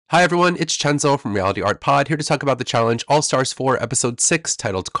Hi everyone, it's Chenzo from Reality Art Pod, here to talk about the challenge All Stars 4 Episode 6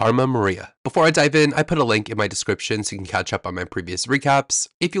 titled Karma Maria. Before I dive in, I put a link in my description so you can catch up on my previous recaps.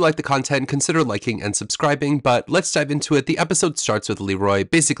 If you like the content, consider liking and subscribing, but let's dive into it. The episode starts with Leroy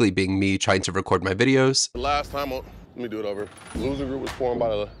basically being me trying to record my videos. The last time, let me do it over. Loser group was formed by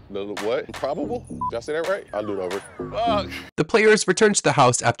the what? Improbable? Did I say that right? I'll do it over. Fuck. The players return to the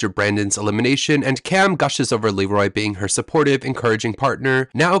house after Brandon's elimination, and Cam gushes over Leroy being her supportive, encouraging partner.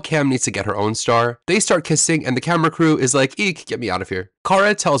 Now Cam needs to get her own star. They start kissing, and the camera crew is like, eek, get me out of here.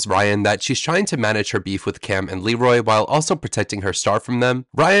 Cara tells Ryan that she's trying to manage her beef with Cam and Leroy while also protecting her star from them.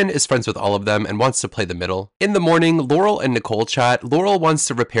 Ryan is friends with all of them and wants to play the middle. In the morning, Laurel and Nicole chat. Laurel wants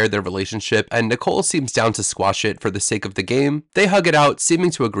to repair their relationship, and Nicole seems down to squash it for the sake of the game. They hug it out, seeming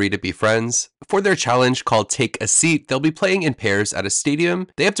to agree to be friends. For their challenge called Take a Seat, they'll be playing in pairs at a stadium.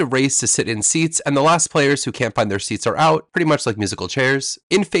 They have to race to sit in seats, and the last players who can't find their seats are out, pretty much like musical chairs.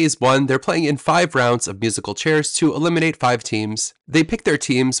 In Phase 1, they're playing in 5 rounds of musical chairs to eliminate 5 teams. They pick their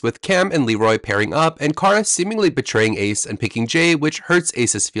teams with Cam and Leroy pairing up, and Cara seemingly betraying Ace and picking Jay, which hurts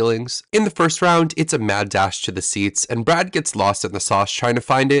Ace's feelings. In the first round, it's a mad dash to the seats, and Brad gets lost in the sauce trying to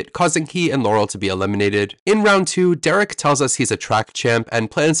find it, causing he and Laurel to be eliminated. In round 2, Derek tells us he's a track champ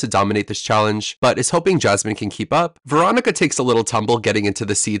and plans to dominate this challenge, but is hoping Jasmine can keep up. Veronica takes a little tumble getting into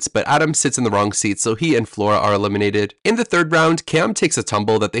the seats, but Adam sits in the wrong seat, so he and Flora are eliminated. In the third round, Cam takes a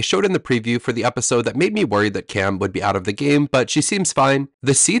tumble that they showed in the preview for the episode that made me worried that Cam would be out of the game, but she seems fine.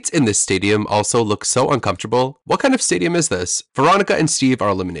 The seats in this stadium also look so uncomfortable. What kind of stadium is this? Veronica and Steve are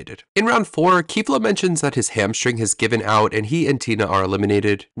eliminated. In round 4, Kifla mentions that his hamstring has given out and he and Tina are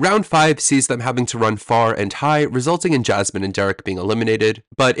eliminated. Round 5 sees them having to run far and high, resulting in Jasmine and Derek being eliminated.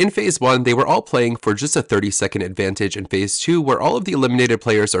 But in Phase 1, they were all playing for just a 30-second advantage in Phase 2, where all of the eliminated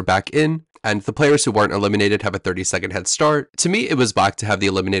players are back in, and the players who weren't eliminated have a 30-second head start. To me, it was whack to have the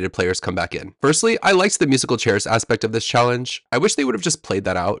eliminated players come back in. Firstly, I liked the musical chairs aspect of this challenge. I wish they would have just played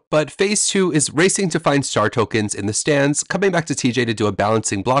that out. But Phase 2 is racing to find star tokens in the stands, coming back to TJ to do a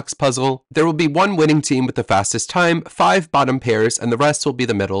balancing blocks puzzle. There will be one winning team with the fastest time, 5 bottom pairs, and the rest will be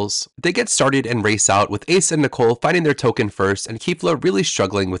the middles. They get started and race out, with Ace and Nicole finding their token first, and Kifla really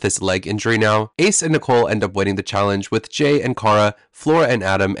struggling with his leg injury now. Ace and Nicole end up winning the challenge, with Jay and Cara, Flora and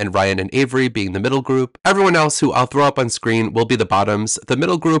Adam, and Ryan and Avery being the middle group. Everyone else who I'll throw up on screen will be the bottoms. The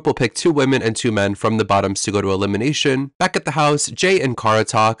middle group will pick 2 women and 2 men from the bottoms to go to elimination. Back at the house, Jay and Cara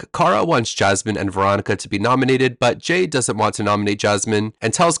talk. Cara wants Jasmine and Veronica to be nominated, but Jay doesn't want to nominate Jasmine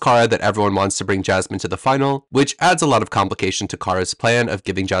and tells Cara that everyone wants to bring Jasmine to the final, which adds a lot of complication to Cara's plan of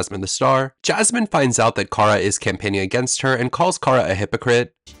giving Jasmine the star. Jasmine finds out that Cara is campaigning against her and calls Cara a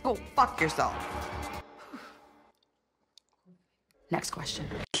hypocrite. Go fuck yourself. Next question.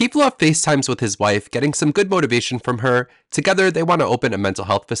 Kifla FaceTimes with his wife, getting some good motivation from her. Together, they want to open a mental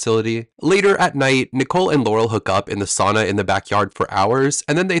health facility. Later at night, Nicole and Laurel hook up in the sauna in the backyard for hours,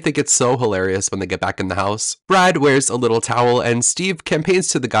 and then they think it's so hilarious when they get back in the house. Brad wears a little towel, and Steve campaigns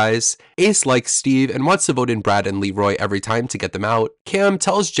to the guys. Ace likes Steve and wants to vote in Brad and Leroy every time to get them out. Cam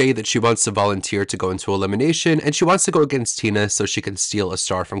tells Jay that she wants to volunteer to go into elimination, and she wants to go against Tina so she can steal a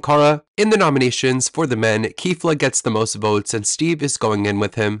star from Cara. In the nominations, for the men, Kifla gets the most votes, and Steve is going in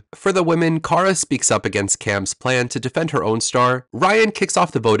with him. For the women, Cara speaks up against Cam's plan to defend her own star. Ryan kicks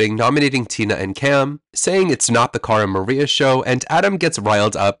off the voting, nominating Tina and Cam, saying it's not the Cara Maria show, and Adam gets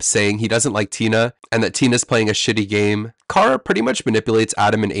riled up, saying he doesn't like Tina and that Tina's playing a shitty game. Cara pretty much manipulates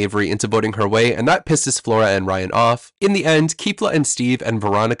Adam and Avery into voting her way, and that pisses Flora and Ryan off. In the end, Kifla and Steve and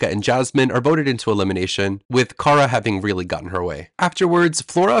Veronica and Jasmine are voted into elimination, with Cara having really gotten her way. Afterwards,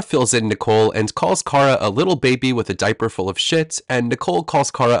 Flora fills in Nicole and calls Cara a little baby with a diaper full of shit, and Nicole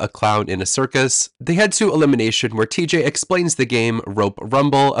calls Cara a clown in a circus. They head to elimination, where TJ explains the game Rope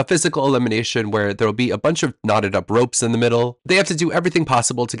Rumble, a physical elimination where there will be a bunch of knotted up ropes in the middle. They have to do everything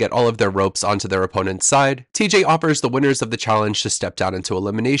possible to get all of their ropes onto their opponent's side. TJ offers the winners of the challenge to step down into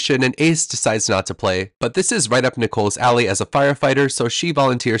elimination, and Ace decides not to play. But this is right up Nicole's alley as a firefighter, so she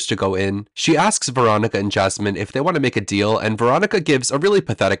volunteers to go in. She asks Veronica and Jasmine if they want to make a deal, and Veronica gives a really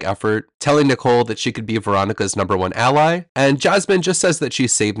pathetic effort, telling Nicole that she could be Veronica's #1 ally, and Jasmine just says that she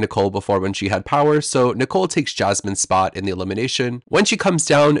saved Nicole before when she had power, so Nicole takes Jasmine's spot in the elimination. When she comes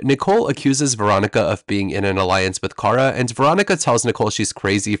down, Nicole accuses Veronica of being in an alliance with Cara, and Veronica tells Nicole she's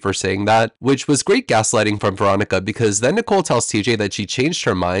crazy for saying that, which was great gaslighting from Veronica, because then Nicole tells TJ that she changed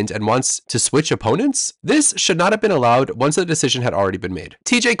her mind and wants to switch opponents. This should not have been allowed once the decision had already been made.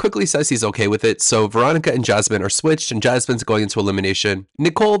 TJ quickly says he's okay with it, so Veronica and Jasmine are switched, and Jasmine's going into elimination.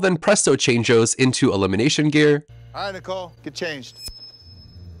 Nicole then presto changos into elimination gear. All right, Nicole, get changed.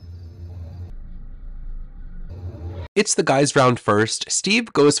 It's the guys' round first.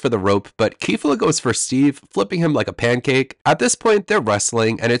 Steve goes for the rope, but Kefla goes for Steve, flipping him like a pancake. At this point, they're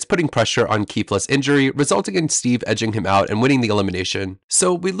wrestling, and it's putting pressure on Kefla's injury, resulting in Steve edging him out and winning the elimination.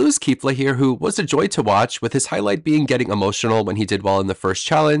 So we lose Kefla here, who was a joy to watch, with his highlight being getting emotional when he did well in the first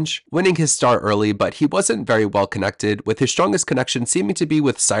challenge, winning his star early, but he wasn't very well connected, with his strongest connection seeming to be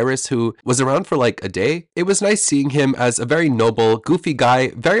with Cyrus, who was around for like a day. It was nice seeing him as a very noble, goofy guy.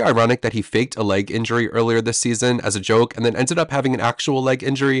 Very ironic that he faked a leg injury earlier this season as a joke and then ended up having an actual leg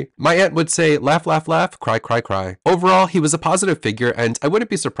injury. My aunt would say, laugh, laugh, laugh, cry, cry, cry. Overall, he was a positive figure, and I wouldn't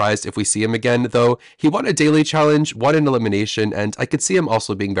be surprised if we see him again, though he won a daily challenge, won an elimination, and I could see him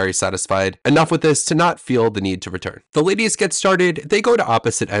also being very satisfied. Enough with this to not feel the need to return. The ladies get started. They go to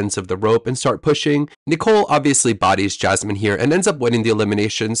opposite ends of the rope and start pushing. Nicole obviously bodies Jasmine here and ends up winning the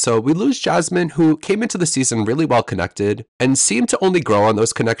elimination, so we lose Jasmine, who came into the season really well connected and seemed to only grow on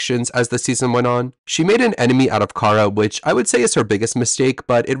those connections as the season went on. She made an enemy out of Kara, which I would say is her biggest mistake,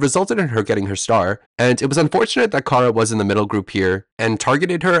 but it resulted in her getting her star, and it was unfortunate that Kara was in the middle group here and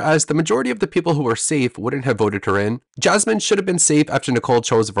targeted her, as the majority of the people who were safe wouldn't have voted her in. Jasmine should have been safe after Nicole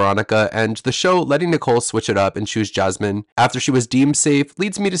chose Veronica, and the show letting Nicole switch it up and choose Jasmine after she was deemed safe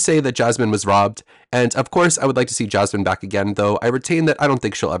leads me to say that Jasmine was robbed. And of course, I would like to see Jasmine back again, though I retain that I don't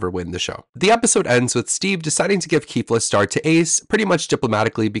think she'll ever win the show. The episode ends with Steve deciding to give Kefla's star to Ace, pretty much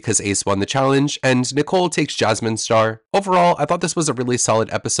diplomatically because Ace won the challenge, and Nicole takes Jasmine's star. Overall, I thought this was a really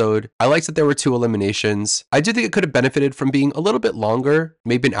solid episode. I liked that there were 2 eliminations. I do think it could have benefited from being a little bit longer,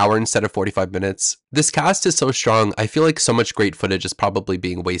 maybe an hour instead of 45 minutes. This cast is so strong, I feel like so much great footage is probably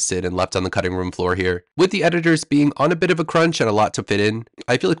being wasted and left on the cutting room floor here. With the editors being on a bit of a crunch and a lot to fit in,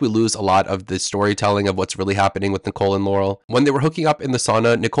 I feel like we lose a lot of the storytelling of what's really happening with Nicole and Laurel. When they were hooking up in the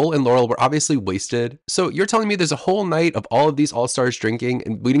sauna, Nicole and Laurel were obviously wasted. So you're telling me there's a whole night of all of these all-stars drinking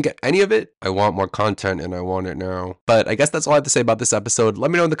and we didn't get any of it? I want more content and I want it now. But I guess that's all I have to say about this episode.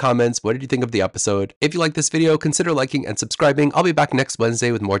 Let me know in the comments, what did you think of the episode? If you like this video, consider liking and subscribing. I'll be back next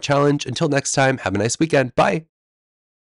Wednesday with more challenge. Until next time, have a nice weekend. Bye!